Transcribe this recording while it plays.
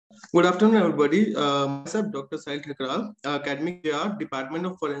Good afternoon, everybody. Myself, Dr. Sahil Thakral, Academic JR, Department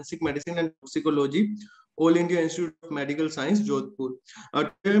of Forensic Medicine and Toxicology, All India Institute of Medical Science, Jodhpur.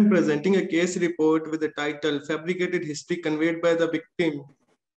 Today I am presenting a case report with the title Fabricated History Conveyed by the Victim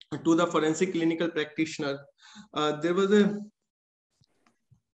to the Forensic Clinical Practitioner. There was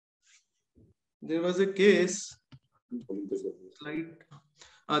a case.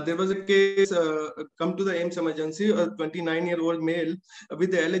 There was a case come to the AIMS emergency, a 29-year-old male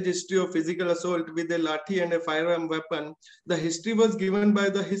with the alleged history of physical assault with a lathi and a firearm weapon. The history was given by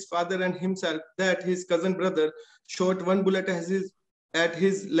his father and himself that his cousin brother shot one bullet at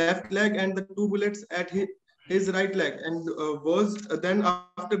his left leg and the two bullets at his right leg, and was then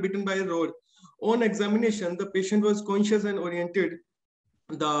after bitten by a rod. On examination, the patient was conscious and oriented.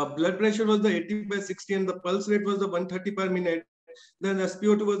 The blood pressure was the 80/60 and the pulse rate was the 130 per minute. Then the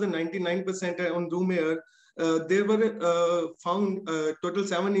SpO2 was the 99% on room air. There were found total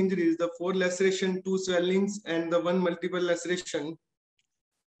 7 injuries, the 4 laceration, 2 swellings, and the 1 multiple laceration.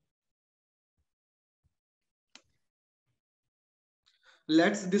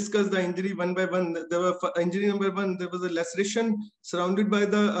 Let's discuss the injury one by one. There were injury number 1. There was a laceration surrounded by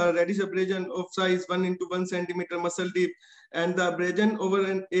the reddish abrasion of size 1 into 1 centimeter muscle deep, and the abrasion over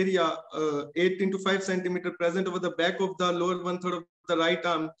an area 8 into 5 centimeter present over the back of the lower 1/3 of the right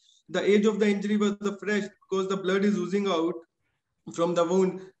arm. The age of the injury was the fresh because the blood is oozing out from the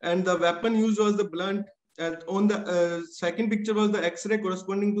wound, and the weapon used was the blunt. And on the second picture was the X-ray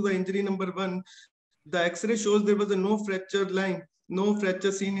corresponding to the injury number 1. The X-ray shows there was no fracture line, no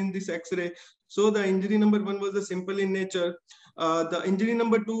fracture seen in this X-ray. So the injury number 1 was a simple in nature. The injury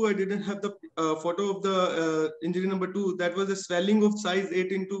number 2, I didn't have the photo of the injury number 2. That was a swelling of size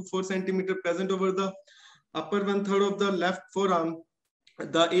 8 into 4 centimeter present over the upper 1/3 of the left forearm.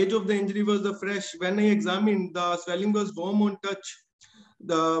 The age of the injury was the fresh. When I examined, the swelling was warm on touch.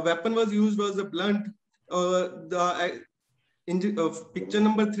 The weapon was used was a blunt. Picture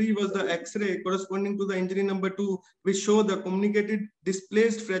number 3 was the X-ray corresponding to the injury number 2, which show the communicated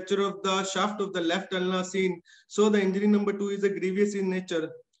displaced fracture of the shaft of the left ulna seen. So the injury number 2 is a grievous in nature.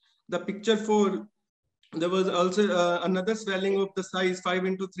 The picture 4, there was also another swelling of the size 5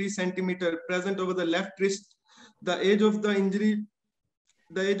 into 3 centimeter present over the left wrist. The age of the injury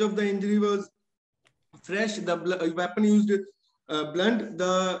was fresh. The weapon used blunt.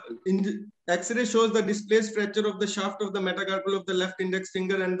 The X-ray shows the displaced fracture of the shaft of the metacarpal of the left index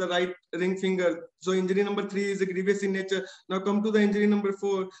finger and the right ring finger. So injury number 3 is a grievous in nature. Now come to the injury number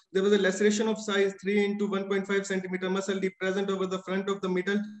 4. There was a laceration of size 3 into 1.5 centimeter muscle deep present over the front of the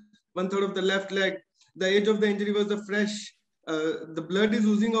middle 1/3 of the left leg. The age of the injury was the fresh. The blood is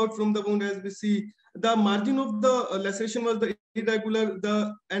oozing out from the wound as we see. The margin of the laceration was the irregular,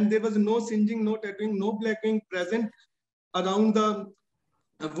 and there was no singeing, no tattooing, no blackening present around the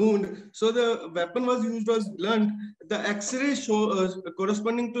wound. So the weapon was used was blunt. The X-ray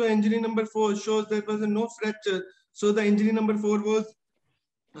corresponding to injury number 4 shows there was no fracture. So the injury number 4 was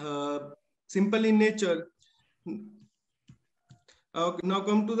simple in nature. Now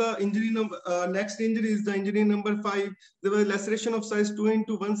come to the injury number. Next injury is the injury number 5. There was laceration of size 2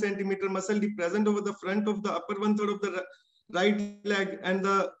 into 1 centimeter muscle deep present over the front of the upper 1/3 of the right leg, and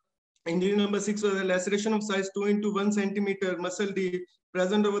the injury number 6 was a laceration of size 2 into 1 centimeter muscle deep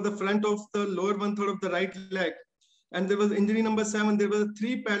present over the front of the lower 1/3 of the right leg. And there was injury number 7. There were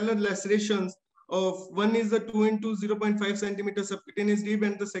 3 parallel lacerations. One is the 2 into 0.5 centimeter subcutaneous deep,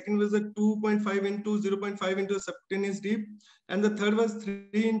 and the second was a 2.5 into 0.5 into subcutaneous deep, and the third was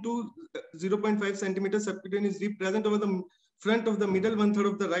 3 into 0.5 centimeter subcutaneous deep present over the front of the middle 1/3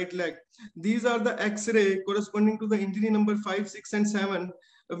 of the right leg. These are the X-ray corresponding to the injury number 5, 6, and 7.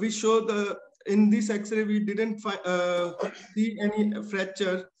 We show in this X-ray we didn't see any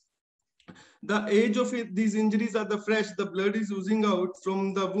fracture. The age of these injuries are the fresh. The blood is oozing out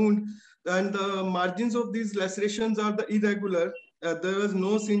from the wound, and the margins of these lacerations are the irregular. There was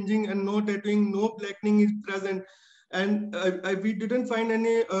no singeing and no tattooing, no blackening is present, and we didn't find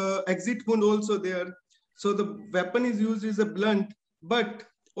any exit wound also there. So the weapon is used is a blunt, but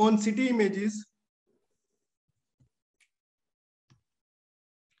on CT images,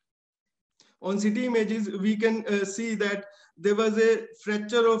 we can see that there was a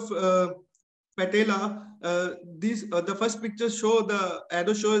fracture of patella. The first picture show the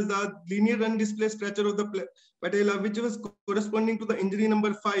arrow shows the linear undisplaced fracture of the patella, which was corresponding to the injury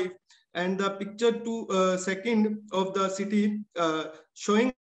number 5, and the picture 2 of the CT showing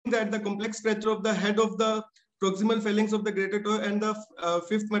that the complex fracture of the head of the proximal phalanx of the greater toe and the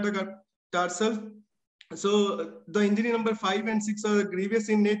 5th metatarsal. So the injury number 5 and 6 are grievous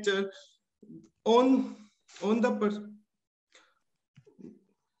in nature. On the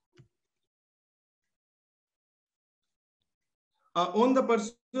On the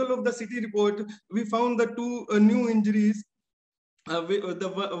pursuit of the CT report, we found the two new injuries.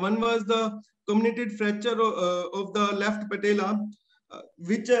 One was the comminuted fracture of the left patella,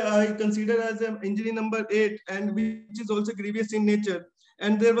 which I consider as an injury number 8, and which is also grievous in nature.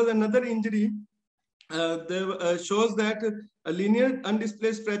 And there was another injury shows that a linear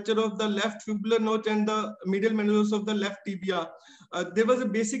undisplaced fracture of the left fibular notch and the medial malleolus of the left tibia. There was a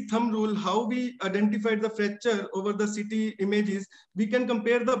basic thumb rule how we identified the fracture over the CT images. We can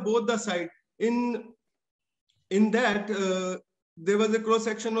compare the both the side. In that there was a cross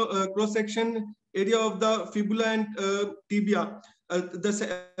section area of the fibula and tibia.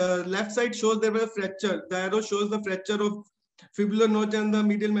 The left side shows there was a fracture. The arrow shows the fracture of fibular notch and the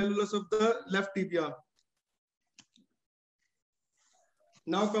medial malleolus of the left tibia.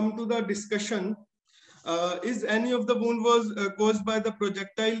 Now come to the discussion. Is any of the wound was caused by the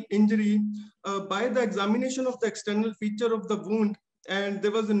projectile injury? By the examination of the external feature of the wound, and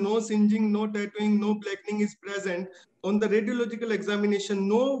there was no singeing, no tattooing, no blackening is present. On the radiological examination,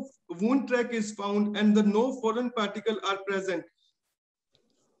 no wound track is found and the no foreign particle are present.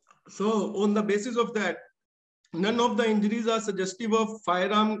 So on the basis of that, none of the injuries are suggestive of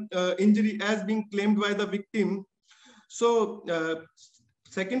firearm injury as being claimed by the victim. So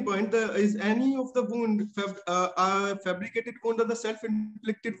second point, is any of the wound fabricated wound or the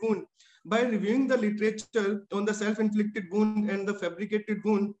self-inflicted wound? By reviewing the literature on the self-inflicted wound and the fabricated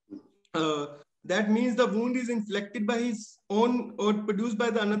wound, that means the wound is inflicted by his own or produced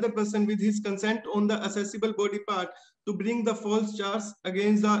by the another person with his consent on the accessible body part to bring the false charge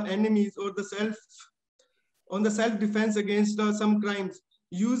against the enemies or the self-defense against some crimes.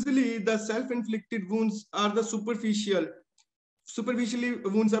 Usually the self-inflicted wounds are the superficially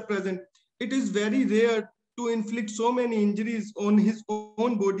wounds are present. It is very rare to inflict so many injuries on his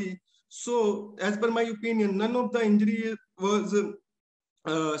own body. So as per my opinion, none of the injury was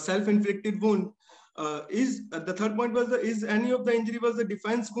self-inflicted wound. The third point was is any of the injury was a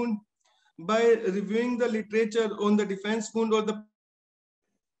defense wound? By reviewing the literature on the defense wound or the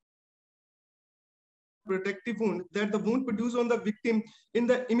protective wound, that the wound produced on the victim in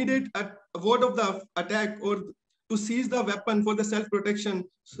the immediate ward of the attack or to seize the weapon for the self-protection.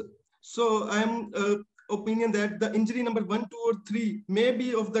 So I am opinion that the injury number 1, 2, or 3 may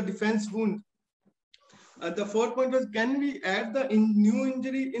be of the defense wound. The fourth point was, can we add the new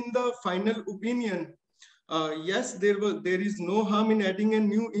injury in the final opinion? Yes, there is no harm in adding a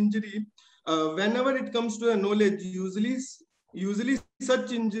new injury. Whenever it comes to a knowledge, usually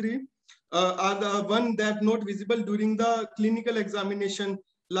such injury are the one that not visible during the clinical examination,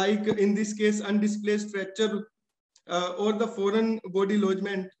 like in this case, undisplaced fracture or the foreign body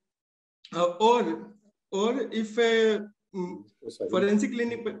lodgement, or if a forensic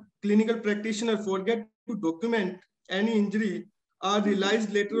clinical practitioner forget to document any injury or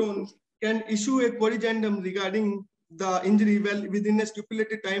realized later on, can issue a corrigendum regarding the injury well within a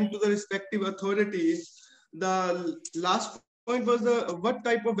stipulated time to the respective authorities. The last point was what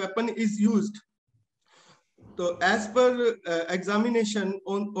type of weapon is used. So as per examination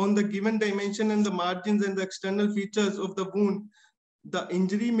on the given dimension and the margins and the external features of the wound, the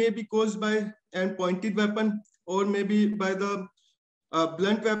injury may be caused by a pointed weapon, or maybe by the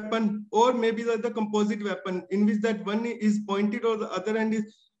blunt weapon, or maybe the composite weapon, in which that one is pointed or the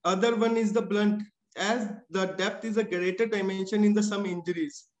other one is the blunt, as the depth is a greater dimension in the some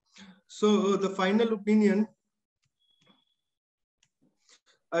injuries. So the final opinion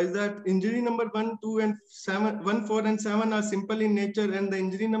is that injury number 1, 2, and 7, 1, 4, and 7 are simple in nature, and the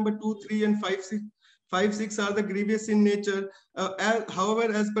injury number 2, 3, and 5, 6 are the grievous in nature. However,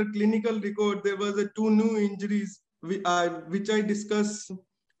 as per clinical record, there was 2 new injuries which I discussed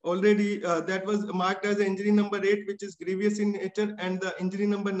already. That was marked as injury number 8, which is grievous in nature, and the injury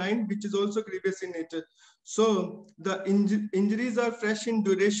number 9, which is also grievous in nature. So the injuries are fresh in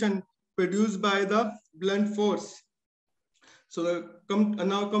duration, produced by the blunt force. So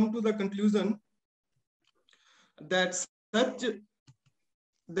now come to the conclusion that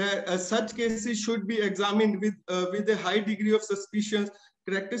such cases should be examined with a high degree of suspicion.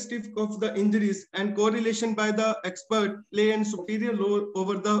 Characteristic of the injuries and correlation by the expert play a superior role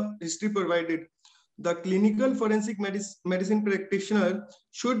over the history provided. The clinical forensic medicine practitioner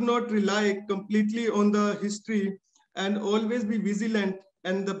should not rely completely on the history and always be vigilant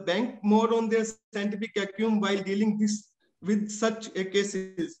and the bank more on their scientific acumen while dealing with such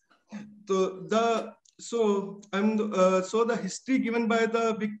cases. So the history given by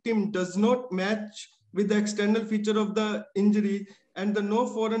the victim does not match with the external feature of the injury, and the no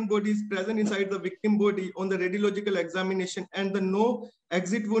foreign body is present inside the victim body on the radiological examination, and the no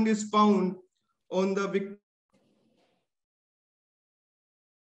exit wound is found on the victim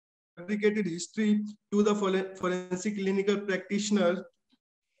fabricated history to the forensic clinical practitioner.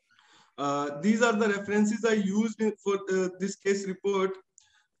 These are the references I used for this case report.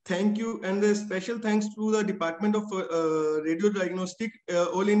 Thank you, and a special thanks to the Department of Radio Diagnostic,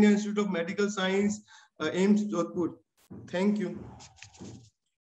 All India Institute of Medical Science, AIIMS Jodhpur. Thank you.